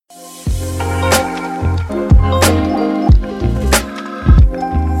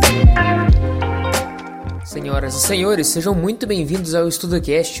Senhoras e senhores, sejam muito bem-vindos ao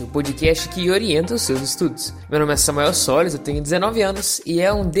Estudacast, o podcast que orienta os seus estudos. Meu nome é Samuel Solis, eu tenho 19 anos e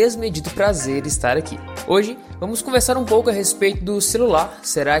é um desmedido prazer estar aqui. Hoje, vamos conversar um pouco a respeito do celular.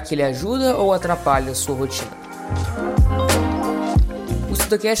 Será que ele ajuda ou atrapalha a sua rotina? O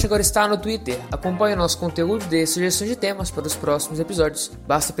Estudacast agora está no Twitter. Acompanhe o nosso conteúdo e dê sugestões de temas para os próximos episódios.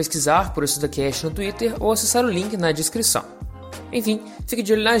 Basta pesquisar por Estudacast no Twitter ou acessar o link na descrição. Enfim, fique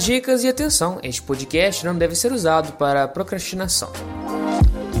de olho nas dicas e atenção, este podcast não deve ser usado para procrastinação.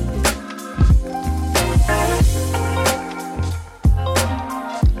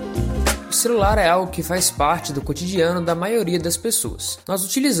 O celular é algo que faz parte do cotidiano da maioria das pessoas. Nós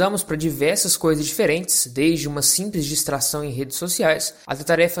utilizamos para diversas coisas diferentes, desde uma simples distração em redes sociais, até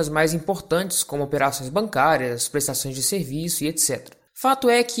tarefas mais importantes como operações bancárias, prestações de serviço e etc.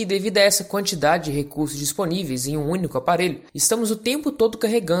 Fato é que, devido a essa quantidade de recursos disponíveis em um único aparelho, estamos o tempo todo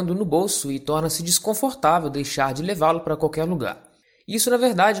carregando no bolso e torna-se desconfortável deixar de levá-lo para qualquer lugar. Isso, na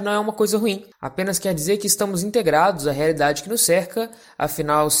verdade, não é uma coisa ruim, apenas quer dizer que estamos integrados à realidade que nos cerca.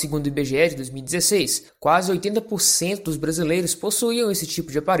 Afinal, segundo o IBGE de 2016, quase 80% dos brasileiros possuíam esse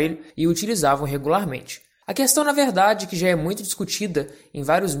tipo de aparelho e o utilizavam regularmente. A questão, na verdade, que já é muito discutida em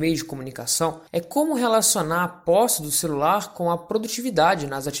vários meios de comunicação, é como relacionar a posse do celular com a produtividade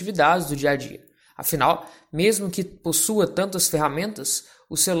nas atividades do dia a dia. Afinal, mesmo que possua tantas ferramentas,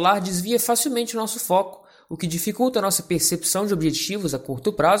 o celular desvia facilmente o nosso foco, o que dificulta a nossa percepção de objetivos a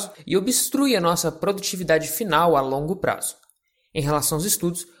curto prazo e obstrui a nossa produtividade final a longo prazo. Em relação aos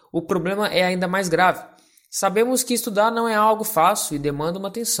estudos, o problema é ainda mais grave. Sabemos que estudar não é algo fácil e demanda uma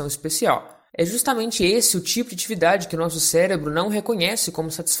atenção especial. É justamente esse o tipo de atividade que o nosso cérebro não reconhece como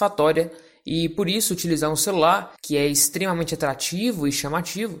satisfatória e, por isso, utilizar um celular, que é extremamente atrativo e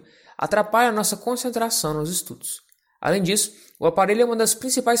chamativo, atrapalha a nossa concentração nos estudos. Além disso, o aparelho é uma das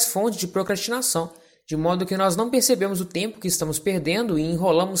principais fontes de procrastinação, de modo que nós não percebemos o tempo que estamos perdendo e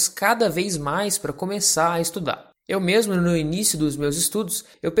enrolamos cada vez mais para começar a estudar. Eu mesmo, no início dos meus estudos,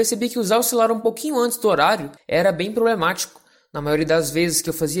 eu percebi que usar o celular um pouquinho antes do horário era bem problemático. Na maioria das vezes que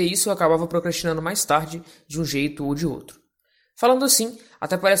eu fazia isso, eu acabava procrastinando mais tarde, de um jeito ou de outro. Falando assim,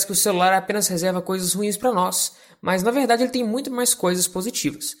 até parece que o celular apenas reserva coisas ruins para nós, mas na verdade ele tem muito mais coisas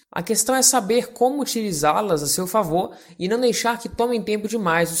positivas. A questão é saber como utilizá-las a seu favor e não deixar que tomem tempo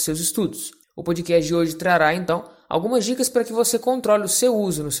demais dos seus estudos. O podcast de hoje trará, então, algumas dicas para que você controle o seu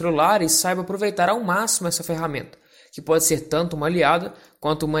uso no celular e saiba aproveitar ao máximo essa ferramenta, que pode ser tanto uma aliada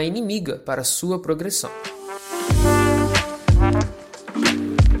quanto uma inimiga para a sua progressão.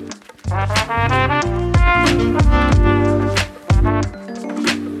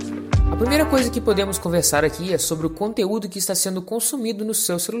 A primeira coisa que podemos conversar aqui é sobre o conteúdo que está sendo consumido no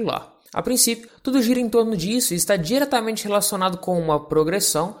seu celular. A princípio, tudo gira em torno disso e está diretamente relacionado com uma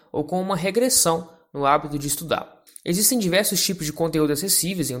progressão ou com uma regressão no hábito de estudar. Existem diversos tipos de conteúdo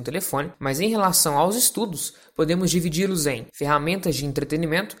acessíveis em um telefone, mas em relação aos estudos, podemos dividi-los em ferramentas de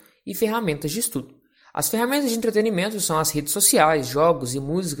entretenimento e ferramentas de estudo. As ferramentas de entretenimento são as redes sociais, jogos e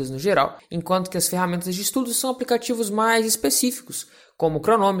músicas no geral, enquanto que as ferramentas de estudo são aplicativos mais específicos, como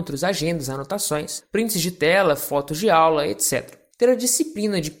cronômetros, agendas, anotações, prints de tela, fotos de aula, etc. Ter a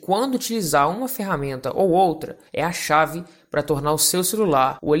disciplina de quando utilizar uma ferramenta ou outra é a chave para tornar o seu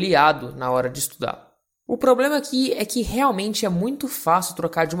celular o aliado na hora de estudar. O problema aqui é que realmente é muito fácil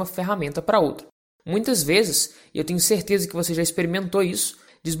trocar de uma ferramenta para outra. Muitas vezes, e eu tenho certeza que você já experimentou isso,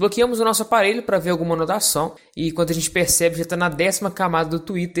 desbloqueamos o nosso aparelho para ver alguma anotação e quando a gente percebe já está na 10ª camada do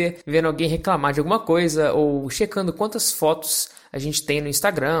Twitter vendo alguém reclamar de alguma coisa ou checando quantas fotos a gente tem no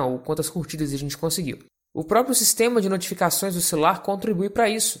Instagram ou quantas curtidas a gente conseguiu. O próprio sistema de notificações do celular contribui para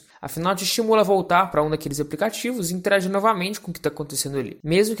isso, afinal te estimula a voltar para um daqueles aplicativos e interagir novamente com o que está acontecendo ali,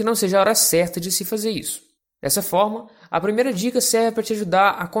 mesmo que não seja a hora certa de se fazer isso. Dessa forma, a primeira dica serve para te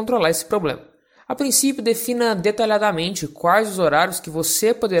ajudar a controlar esse problema. A princípio, defina detalhadamente quais os horários que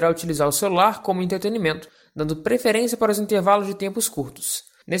você poderá utilizar o celular como entretenimento, dando preferência para os intervalos de tempos curtos.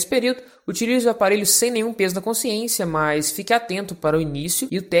 Nesse período, utilize o aparelho sem nenhum peso na consciência, mas fique atento para o início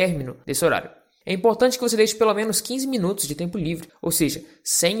e o término desse horário. É importante que você deixe pelo menos 15 minutos de tempo livre, ou seja,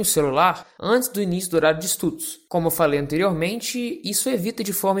 sem o celular, antes do início do horário de estudos. Como eu falei anteriormente, isso evita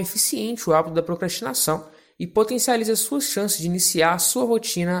de forma eficiente o hábito da procrastinação e potencializa suas chances de iniciar a sua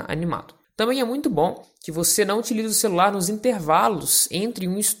rotina animado. Também é muito bom que você não utilize o celular nos intervalos entre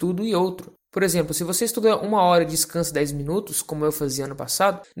um estudo e outro. Por exemplo, se você estuda 1 hora e descansa 10 minutos, como eu fazia ano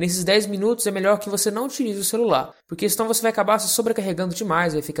passado, nesses 10 minutos é melhor que você não utilize o celular, porque senão você vai acabar se sobrecarregando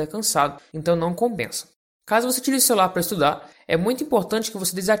demais, vai ficar cansado, então não compensa. Caso você utilize o celular para estudar, é muito importante que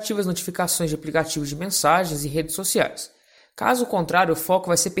você desative as notificações de aplicativos de mensagens e redes sociais. Caso contrário, o foco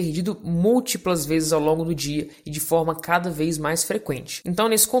vai ser perdido múltiplas vezes ao longo do dia e de forma cada vez mais frequente. Então,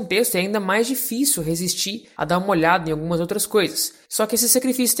 nesse contexto, é ainda mais difícil resistir a dar uma olhada em algumas outras coisas. Só que esse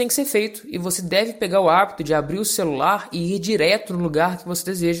sacrifício tem que ser feito e você deve pegar o hábito de abrir o celular e ir direto no lugar que você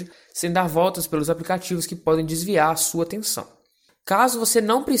deseja, sem dar voltas pelos aplicativos que podem desviar a sua atenção. Caso você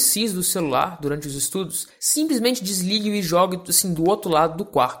não precise do celular durante os estudos, simplesmente desligue-o e jogue do outro lado do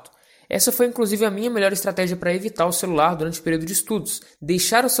quarto. Essa foi inclusive a minha melhor estratégia para evitar o celular durante o período de estudos.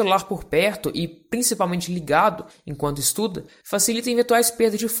 Deixar o celular por perto e principalmente ligado enquanto estuda facilita eventuais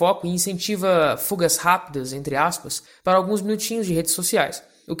perdas de foco e incentiva fugas rápidas, entre aspas, para alguns minutinhos de redes sociais,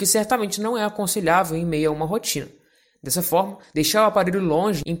 o que certamente não é aconselhável em meio a uma rotina. Dessa forma, deixar o aparelho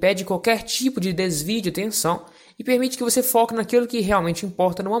longe impede qualquer tipo de desvio de atenção e permite que você foque naquilo que realmente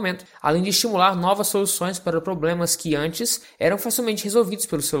importa no momento, além de estimular novas soluções para problemas que antes eram facilmente resolvidos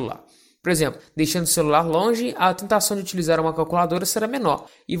pelo celular. Por exemplo, deixando o celular longe, a tentação de utilizar uma calculadora será menor,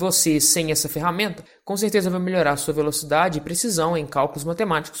 e você, sem essa ferramenta, com certeza vai melhorar sua velocidade e precisão em cálculos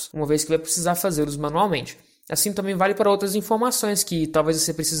matemáticos, uma vez que vai precisar fazê-los manualmente. Assim também vale para outras informações que talvez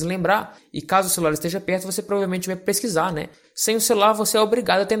você precise lembrar, e caso o celular esteja perto, você provavelmente vai pesquisar, né? Sem o celular, você é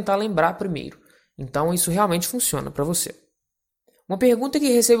obrigado a tentar lembrar primeiro. Então isso realmente funciona para você. Uma pergunta que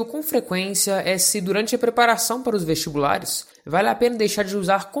recebo com frequência é se durante a preparação para os vestibulares vale a pena deixar de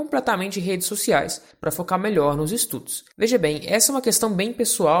usar completamente redes sociais para focar melhor nos estudos. Veja bem, essa é uma questão bem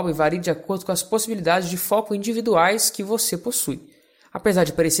pessoal e varia de acordo com as possibilidades de foco individuais que você possui. Apesar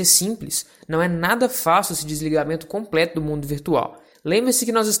de parecer simples, não é nada fácil esse desligamento completo do mundo virtual. Lembre-se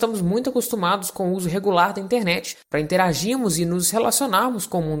que nós estamos muito acostumados com o uso regular da internet para interagirmos e nos relacionarmos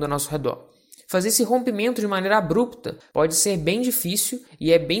com o mundo ao nosso redor. Fazer esse rompimento de maneira abrupta pode ser bem difícil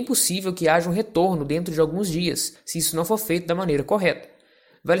e é bem possível que haja um retorno dentro de alguns dias, se isso não for feito da maneira correta.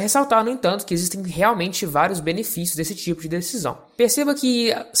 Vale ressaltar, no entanto, que existem realmente vários benefícios desse tipo de decisão. Perceba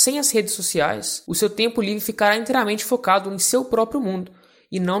que, sem as redes sociais, o seu tempo livre ficará inteiramente focado em seu próprio mundo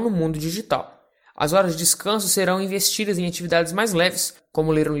e não no mundo digital. As horas de descanso serão investidas em atividades mais leves,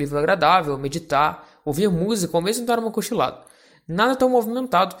 como ler um livro agradável, meditar, ouvir música ou mesmo dar uma cochilada. Nada tão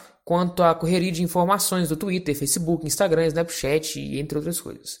movimentado quanto a correria de informações do Twitter, Facebook, Instagram, Snapchat e entre outras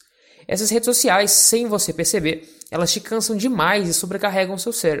coisas. Essas redes sociais, sem você perceber, elas te cansam demais e sobrecarregam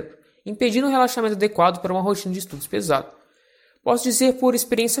seu cérebro, impedindo um relaxamento adequado para uma rotina de estudos pesado. Posso dizer por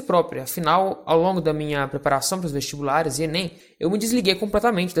experiência própria, afinal, ao longo da minha preparação para os vestibulares e Enem, eu me desliguei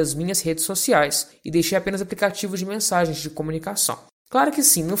completamente das minhas redes sociais e deixei apenas aplicativos de mensagens de comunicação. Claro que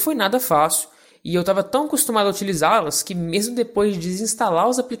sim, não foi nada fácil, e eu estava tão acostumado a utilizá-las que mesmo depois de desinstalar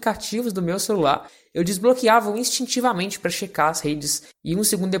os aplicativos do meu celular, eu desbloqueava instintivamente para checar as redes e um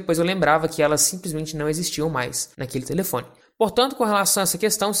segundo depois eu lembrava que elas simplesmente não existiam mais naquele telefone. Portanto, com relação a essa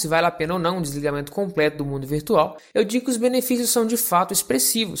questão, se vale a pena ou não um desligamento completo do mundo virtual, eu digo que os benefícios são de fato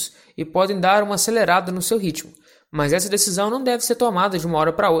expressivos e podem dar uma acelerada no seu ritmo. Mas essa decisão não deve ser tomada de uma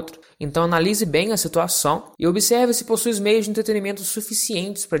hora para outra. Então analise bem a situação e observe se possui os meios de entretenimento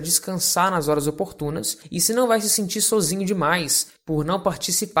suficientes para descansar nas horas oportunas e se não vai se sentir sozinho demais por não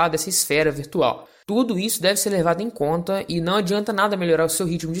participar dessa esfera virtual. Tudo isso deve ser levado em conta e não adianta nada melhorar o seu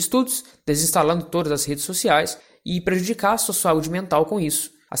ritmo de estudos, desinstalando todas as redes sociais e prejudicar a sua saúde mental com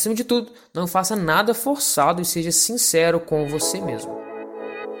isso. Acima de tudo, não faça nada forçado e seja sincero com você mesmo.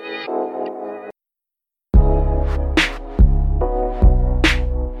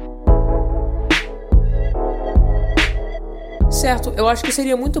 Certo, eu acho que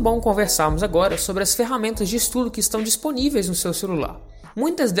seria muito bom conversarmos agora sobre as ferramentas de estudo que estão disponíveis no seu celular.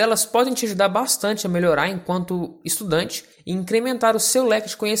 Muitas delas podem te ajudar bastante a melhorar enquanto estudante e incrementar o seu leque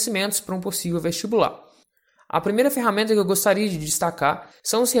de conhecimentos para um possível vestibular. A primeira ferramenta que eu gostaria de destacar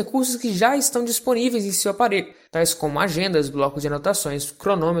são os recursos que já estão disponíveis em seu aparelho, tais como agendas, blocos de anotações,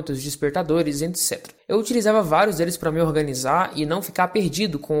 cronômetros, despertadores, etc. Eu utilizava vários deles para me organizar e não ficar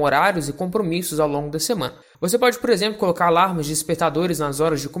perdido com horários e compromissos ao longo da semana. Você pode, por exemplo, colocar alarmes de despertadores nas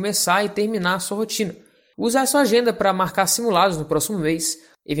horas de começar e terminar a sua rotina. Use a sua agenda para marcar simulados no próximo mês,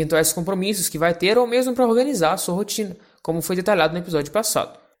 eventuais compromissos que vai ter ou mesmo para organizar a sua rotina, como foi detalhado no episódio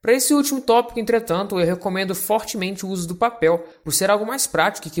passado. Para esse último tópico, entretanto, eu recomendo fortemente o uso do papel, por ser algo mais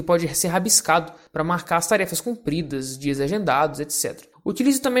prático e que pode ser rabiscado para marcar as tarefas cumpridas, dias agendados, etc.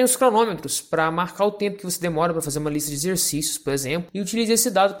 Utilize também os cronômetros para marcar o tempo que você demora para fazer uma lista de exercícios, por exemplo, e utilize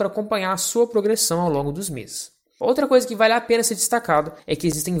esse dado para acompanhar a sua progressão ao longo dos meses. Outra coisa que vale a pena ser destacado é que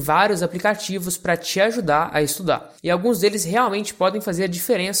existem vários aplicativos para te ajudar a estudar, e alguns deles realmente podem fazer a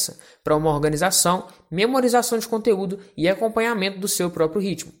diferença para uma organização, memorização de conteúdo e acompanhamento do seu próprio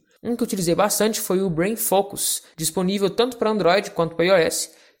ritmo. Um que eu utilizei bastante foi o Brain Focus, disponível tanto para Android quanto para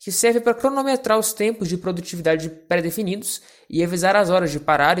iOS, que serve para cronometrar os tempos de produtividade pré-definidos e avisar as horas de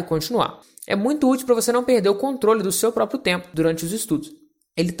parar e continuar. É muito útil para você não perder o controle do seu próprio tempo durante os estudos.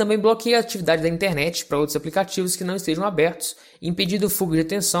 Ele também bloqueia a atividade da internet para outros aplicativos que não estejam abertos, impedindo fuga de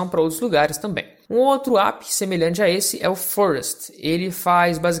atenção para outros lugares também. Um outro app semelhante a esse é o Forest. Ele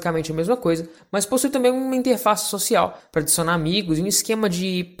faz basicamente a mesma coisa, mas possui também uma interface social para adicionar amigos e um esquema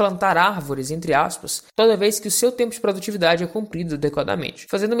de plantar árvores, entre aspas, toda vez que o seu tempo de produtividade é cumprido adequadamente,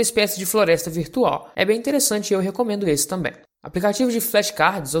 fazendo uma espécie de floresta virtual. É bem interessante e eu recomendo esse também. Aplicativos de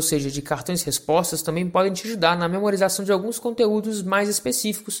flashcards, ou seja, de cartões respostas, também podem te ajudar na memorização de alguns conteúdos mais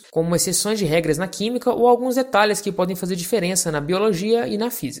específicos, como exceções de regras na química ou alguns detalhes que podem fazer diferença na biologia e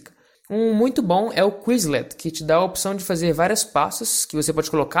na física. Um muito bom é o Quizlet, que te dá a opção de fazer várias pastas que você pode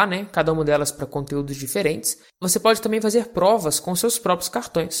colocar, cada uma delas para conteúdos diferentes. Você pode também fazer provas com seus próprios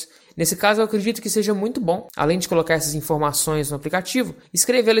cartões. Nesse caso, eu acredito que seja muito bom, além de colocar essas informações no aplicativo,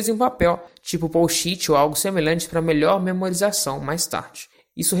 escrevê-las em um papel, tipo post-it ou algo semelhante para melhor memorização mais tarde.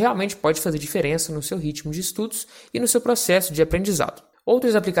 Isso realmente pode fazer diferença no seu ritmo de estudos e no seu processo de aprendizado.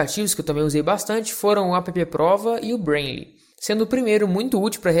 Outros aplicativos que eu também usei bastante foram o App Prova e o Brainly, sendo o primeiro muito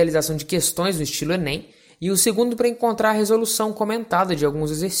útil para a realização de questões no estilo Enem e o segundo para encontrar a resolução comentada de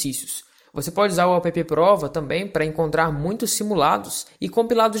alguns exercícios. Você pode usar o App Prova também para encontrar muitos simulados e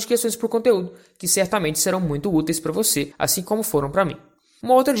compilados de questões por conteúdo, que certamente serão muito úteis para você, assim como foram para mim.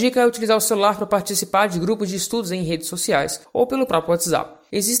 Uma outra dica é utilizar o celular para participar de grupos de estudos em redes sociais ou pelo próprio WhatsApp.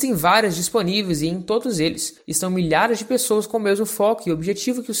 Existem várias disponíveis e em todos eles estão milhares de pessoas com o mesmo foco e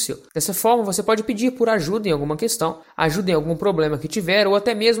objetivo que o seu. Dessa forma, você pode pedir por ajuda em alguma questão, ajuda em algum problema que tiver ou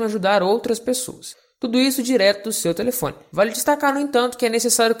até mesmo ajudar outras pessoas. Tudo isso direto do seu telefone. Vale destacar, no entanto, que é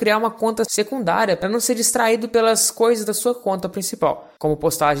necessário criar uma conta secundária para não ser distraído pelas coisas da sua conta principal, como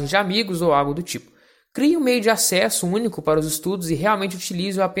postagens de amigos ou algo do tipo. Crie um meio de acesso único para os estudos e realmente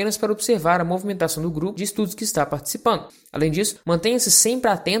utilize-o apenas para observar a movimentação do grupo de estudos que está participando. Além disso, mantenha-se sempre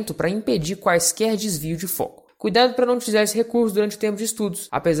atento para impedir quaisquer desvio de foco. Cuidado para não utilizar esse recurso durante o tempo de estudos.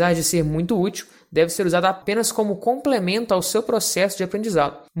 Apesar de ser muito útil, deve ser usado apenas como complemento ao seu processo de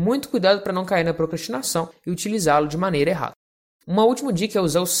aprendizado. Muito cuidado para não cair na procrastinação e utilizá-lo de maneira errada. Uma última dica é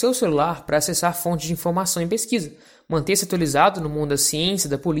usar o seu celular para acessar fontes de informação e pesquisa. Manter-se atualizado no mundo da ciência,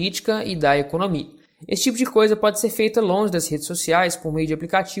 da política e da economia. Esse tipo de coisa pode ser feita longe das redes sociais por meio de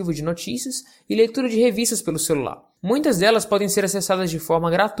aplicativos de notícias e leitura de revistas pelo celular. Muitas delas podem ser acessadas de forma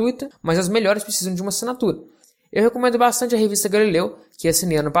gratuita, mas as melhores precisam de uma assinatura. Eu recomendo bastante a revista Galileu, que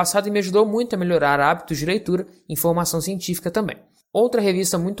assinei ano passado e me ajudou muito a melhorar hábitos de leitura e informação científica também. Outra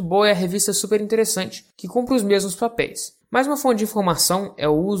revista muito boa é a revista Super Interessante, que cumpre os mesmos papéis. Mais uma fonte de informação é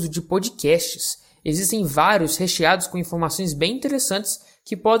o uso de podcasts. Existem vários recheados com informações bem interessantes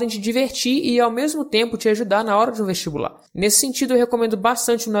que podem te divertir e ao mesmo tempo te ajudar na hora de um vestibular. Nesse sentido, eu recomendo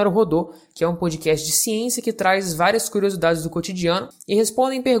bastante o Naruhodô, que é um podcast de ciência que traz várias curiosidades do cotidiano e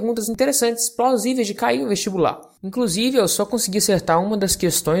respondem perguntas interessantes, plausíveis de cair no vestibular. Inclusive, eu só consegui acertar uma das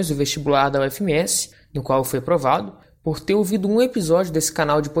questões do vestibular da UFMS, no qual foi aprovado, por ter ouvido um episódio desse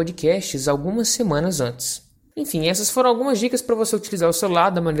canal de podcasts algumas semanas antes. Enfim, essas foram algumas dicas para você utilizar o celular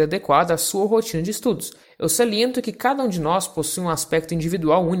da maneira adequada à sua rotina de estudos. Eu saliento que cada um de nós possui um aspecto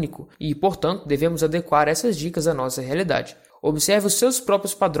individual único e, portanto, devemos adequar essas dicas à nossa realidade. Observe os seus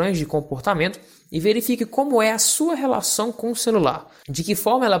próprios padrões de comportamento e verifique como é a sua relação com o celular, de que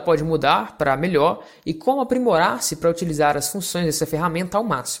forma ela pode mudar para melhor e como aprimorar-se para utilizar as funções dessa ferramenta ao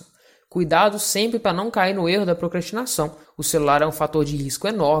máximo. Cuidado sempre para não cair no erro da procrastinação. O celular é um fator de risco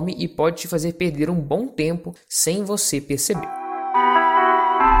enorme e pode te fazer perder um bom tempo sem você perceber.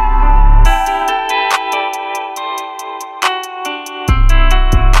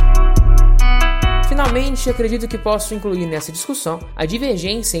 Finalmente, acredito que posso incluir nessa discussão a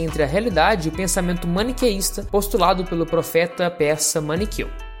divergência entre a realidade e o pensamento maniqueísta postulado pelo profeta persa Maniqueu.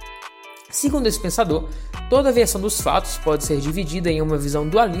 Segundo esse pensador, toda versão dos fatos pode ser dividida em uma visão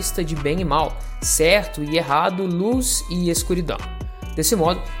dualista de bem e mal, certo e errado, luz e escuridão. Desse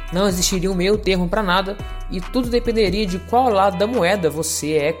modo, não existiria um meio termo para nada e tudo dependeria de qual lado da moeda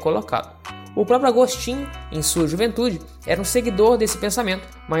você é colocado. O próprio Agostinho, em sua juventude, era um seguidor desse pensamento,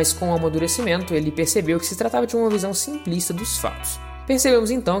 mas com o amadurecimento ele percebeu que se tratava de uma visão simplista dos fatos.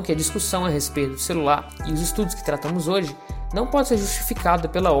 Percebemos então que a discussão a respeito do celular e os estudos que tratamos hoje não pode ser justificada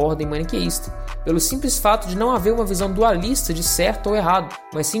pela ordem maniqueísta, pelo simples fato de não haver uma visão dualista de certo ou errado,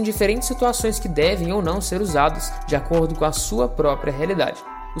 mas sim diferentes situações que devem ou não ser usadas de acordo com a sua própria realidade.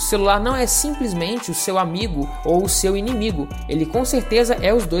 O celular não é simplesmente o seu amigo ou o seu inimigo, ele com certeza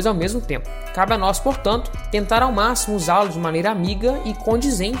é os dois ao mesmo tempo. Cabe a nós, portanto, tentar ao máximo usá-lo de maneira amiga e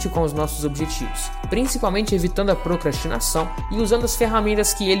condizente com os nossos objetivos, principalmente evitando a procrastinação e usando as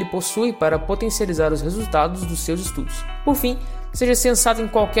ferramentas que ele possui para potencializar os resultados dos seus estudos. Por fim, seja sensato em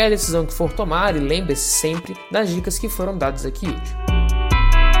qualquer decisão que for tomar e lembre-se sempre das dicas que foram dadas aqui hoje.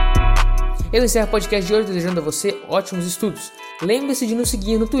 Eu encerro o podcast de hoje desejando a você ótimos estudos. Lembre-se de nos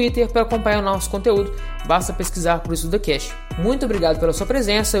seguir no Twitter para acompanhar o nosso conteúdo, basta pesquisar por Estudacast. Muito obrigado pela sua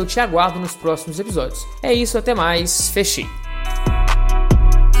presença, eu te aguardo nos próximos episódios. É isso, até mais, fechei!